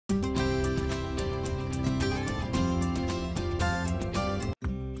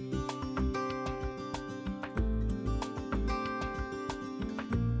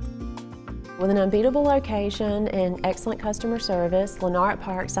With an unbeatable location and excellent customer service, Lennar at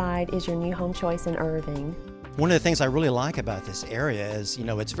Parkside is your new home choice in Irving. One of the things I really like about this area is,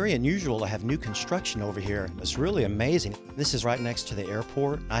 it's very unusual to have new construction over here. It's really amazing. This is right next to the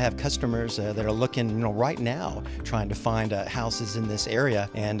airport. I have customers that are looking, right now, trying to find houses in this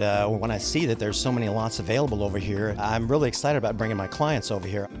area. And when I see that there's so many lots available over here, I'm really excited about bringing my clients over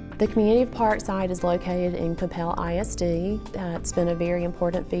here. The community of Parkside is located in Coppell ISD. It's been a very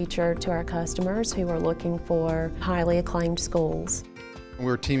important feature to our customers who are looking for highly acclaimed schools.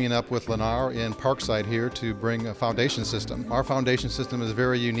 We're teaming up with Lennar in Parkside here to bring a foundation system. Our foundation system is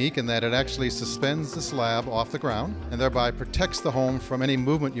very unique in that it actually suspends the slab off the ground and thereby protects the home from any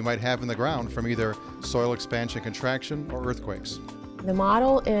movement you might have in the ground from either soil expansion, contraction, or earthquakes. The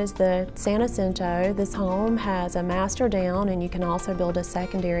model is the San Jacinto. This home has a master down, and you can also build a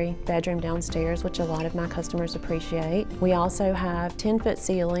secondary bedroom downstairs, which a lot of my customers appreciate. We also have 10-foot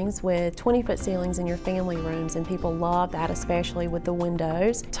ceilings with 20-foot ceilings in your family rooms, and people love that, especially with the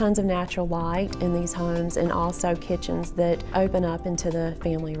windows. Tons of natural light in these homes, and also kitchens that open up into the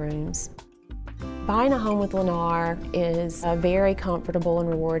family rooms. Buying a home with Lennar is a very comfortable and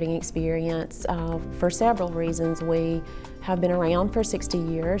rewarding experience for several reasons. We have been around for 60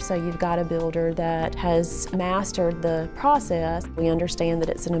 years, so you've got a builder that has mastered the process. We understand that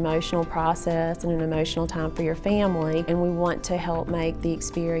it's an emotional process and an emotional time for your family, and we want to help make the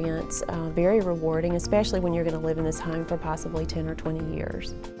experience very rewarding, especially when you're going to live in this home for possibly 10 or 20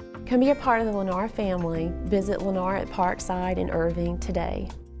 years. Come be a part of the Lennar family. Visit Lennar at Parkside in Irving today.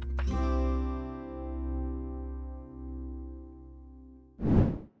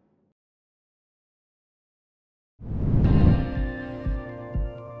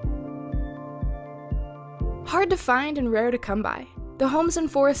 Hard to find and rare to come by, the Homes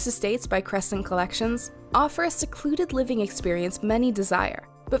and Forest Estates by Cressent Collections offer a secluded living experience many desire,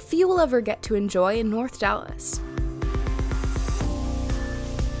 but few will ever get to enjoy in North Dallas.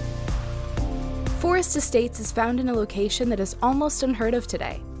 Forest Estates is found in a location that is almost unheard of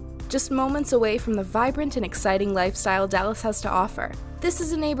today. Just moments away from the vibrant and exciting lifestyle Dallas has to offer, this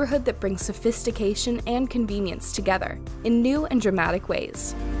is a neighborhood that brings sophistication and convenience together in new and dramatic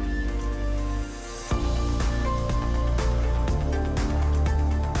ways.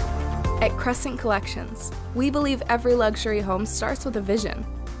 At Cressent Collections, we believe every luxury home starts with a vision.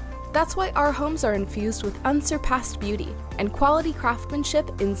 That's why our homes are infused with unsurpassed beauty and quality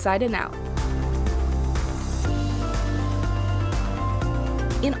craftsmanship inside and out.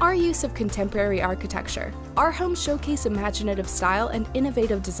 In our use of contemporary architecture, our homes showcase imaginative style and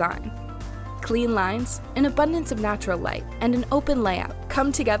innovative design. Clean lines, an abundance of natural light, and an open layout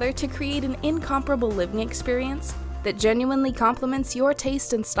come together to create an incomparable living experience that genuinely complements your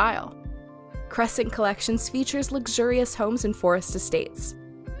taste and style. Cressent Collections features luxurious homes and forest estates.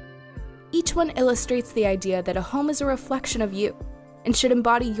 Each one illustrates the idea that a home is a reflection of you and should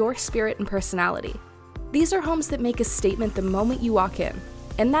embody your spirit and personality. These are homes that make a statement the moment you walk in,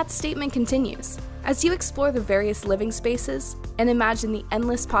 and that statement continues as you explore the various living spaces and imagine the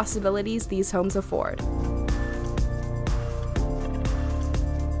endless possibilities these homes afford.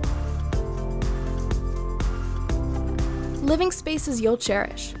 Living spaces you'll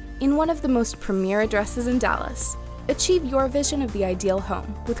cherish in one of the most premier addresses in Dallas. Achieve your vision of the ideal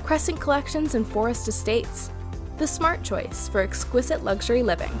home with Cressent Collections and Forest Estates, the smart choice for exquisite luxury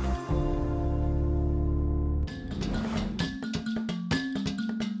living.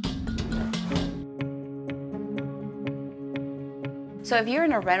 So if you're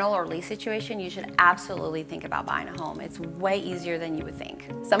in a rental or lease situation, you should absolutely think about buying a home. It's way easier than you would think.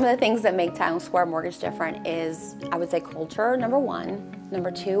 Some of the things that make Town Square Mortgage different is, I would say, culture, number one. Number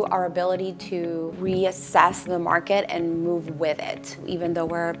two, our ability to reassess the market and move with it. Even though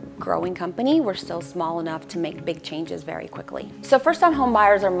we're a growing company, we're still small enough to make big changes very quickly. So first-time home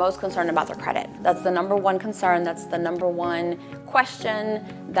buyers are most concerned about their credit. That's the number one concern. That's the number one question.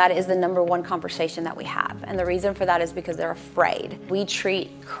 That is the number one conversation that we have. And the reason for that is because they're afraid. We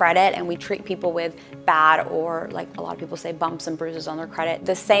treat credit and we treat people with bad, or like a lot of people say, bumps and bruises on their credit,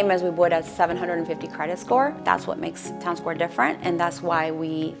 the same as we would a 750 credit score. That's what makes Town Square different, and that's why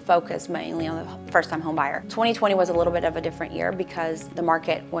we focus mainly on the first-time home buyer. 2020 was a little bit of a different year because the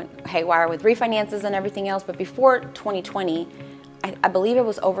market went haywire with refinances and everything else, but before 2020, I believe it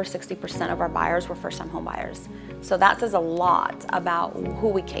was over 60% of our buyers were first-time home buyers. So that says a lot about who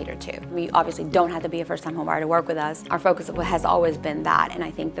we cater to. We obviously don't have to be a first-time home buyer to work with us. Our focus has always been that, and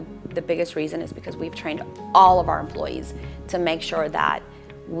I think the biggest reason is because we've trained all of our employees to make sure that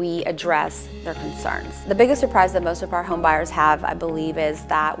we address their concerns. The biggest surprise that most of our home buyers have, I believe, is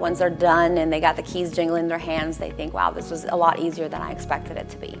that once they're done and they got the keys jingling in their hands, they think, wow, this was a lot easier than I expected it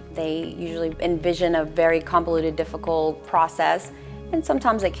to be. They usually envision a very convoluted, difficult process, and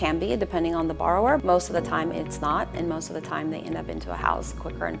sometimes it can be, depending on the borrower. Most of the time it's not, and most of the time they end up into a house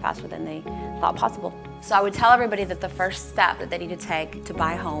quicker and faster than they thought possible. So I would tell everybody that the first step that they need to take to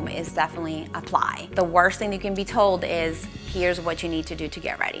buy a home is definitely apply. The worst thing you can be told is, here's what you need to do to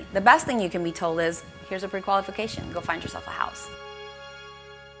get ready. The best thing you can be told is, here's a pre-qualification, go find yourself a house.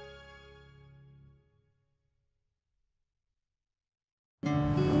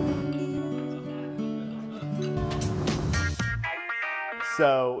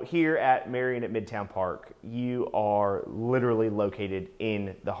 So here at Marion at Midtown Park, you are literally located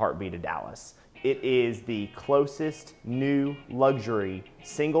in the heartbeat of Dallas. It is the closest new luxury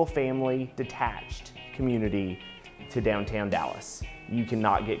single-family detached community to downtown Dallas. You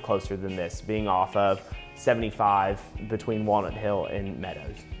cannot get closer than this, being off of 75 between Walnut Hill and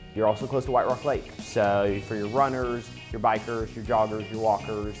Meadows. You're also close to White Rock Lake, so for your runners, your bikers, your joggers, your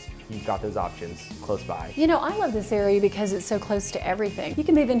walkers, you've got those options close by. You know, I love this area because it's so close to everything. You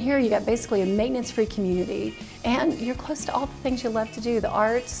can move in here, you got basically a maintenance-free community, and you're close to all the things you love to do, the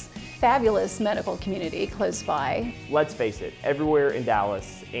arts, fabulous medical community close by. Let's face it, everywhere in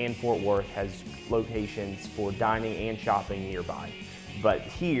Dallas and Fort Worth has locations for dining and shopping nearby. But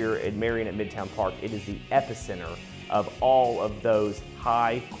here at Marion at Midtown Park, it is the epicenter of all of those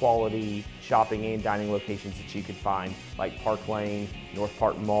high quality shopping and dining locations that you could find, like Park Lane, North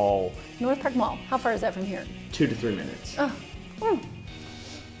Park Mall. North Park Mall, how far is that from here? 2 to 3 minutes. Oh,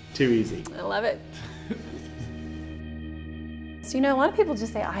 Too easy. I love it. So, you know, a lot of people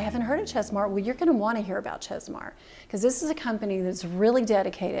just say, I haven't heard of Chesmar. Well, you're gonna wanna hear about Chesmar, because this is a company that's really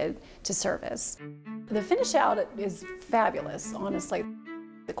dedicated to service. The finish out is fabulous, honestly.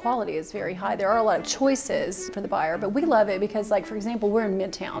 The quality is very high. There are a lot of choices for the buyer, but we love it because, like, for example, we're in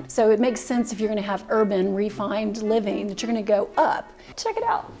Midtown. So it makes sense if you're gonna have urban, refined living, that you're gonna go up. Check it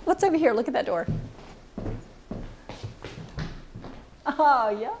out. What's over here? Look at that door. Oh,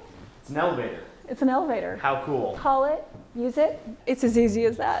 yeah. It's an elevator. It's an elevator. How cool. Call it, use it. It's as easy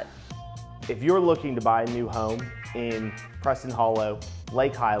as that. If you're looking to buy a new home in Preston Hollow,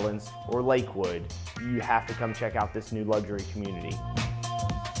 Lake Highlands, or Lakewood, you have to come check out this new luxury community.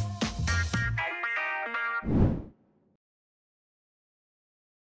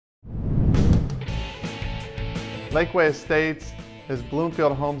 Lakeway Estates is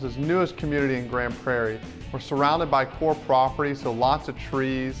Bloomfield Homes' newest community in Grand Prairie. We're surrounded by core property, so lots of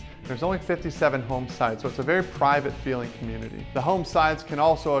trees. There's only 57 home sites, so it's a very private feeling community. The home sites can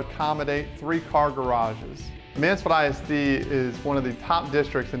also accommodate 3-car garages. Mansfield ISD is one of the top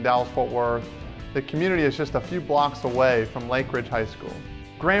districts in Dallas-Fort Worth. The community is just a few blocks away from Lake Ridge High School.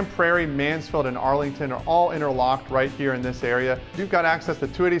 Grand Prairie, Mansfield, and Arlington are all interlocked right here in this area. You've got access to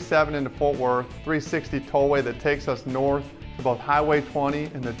 287 into Fort Worth, 360 tollway that takes us north to both Highway 20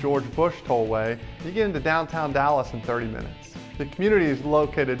 and the George Bush tollway. You get into downtown Dallas in 30 minutes. The community is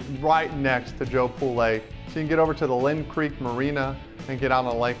located right next to Joe Pool Lake, so you can get over to the Lynn Creek Marina and get out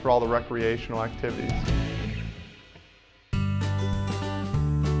on the lake for all the recreational activities.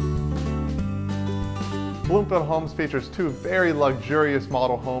 Bloomfield Homes features 2 very luxurious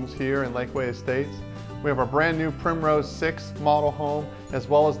model homes here in Lakeway Estates. We have our brand new Primrose 6 model home, as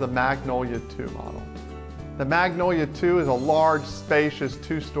well as the Magnolia 2 model. The Magnolia 2 is a large, spacious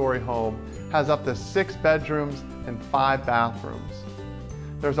 2-story home, has up to 6 bedrooms and 5 bathrooms.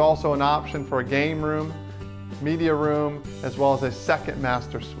 There's also an option for a game room, media room, as well as a second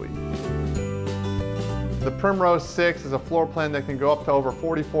master suite. The Primrose 6 is a floor plan that can go up to over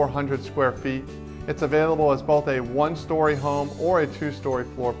 4,400 square feet. It's available as both a 1-story home or a 2-story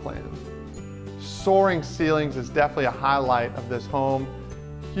floor plan. Soaring ceilings is definitely a highlight of this home.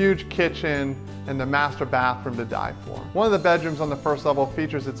 Huge kitchen and the master bathroom to die for. One of the bedrooms on the first level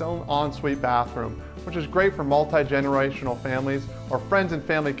features its own ensuite bathroom, which is great for multi-generational families or friends and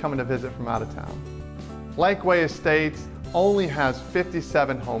family coming to visit from out of town. Lakeway Estates only has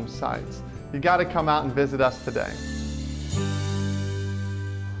 57 home sites. You gotta come out and visit us today.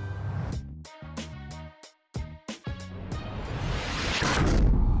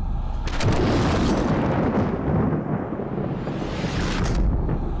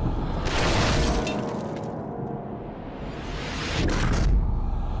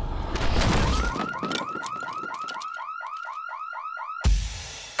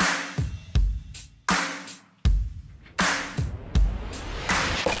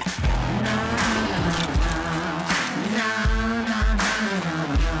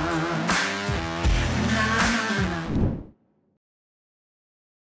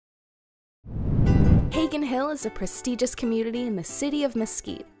 Hagen Hill is a prestigious community in the city of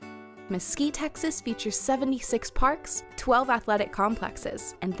Mesquite. Mesquite, Texas features 76 parks, 12 athletic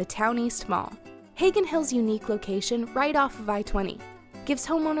complexes, and the Town East Mall. Hagen Hill's unique location right off of I-20 gives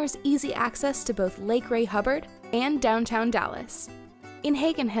homeowners easy access to both Lake Ray Hubbard and downtown Dallas. In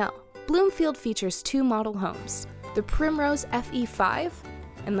Hagen Hill, Bloomfield features 2 model homes, the Primrose FE5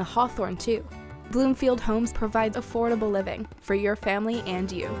 and the Hawthorne 2. Bloomfield Homes provides affordable living for your family and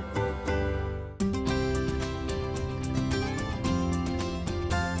you.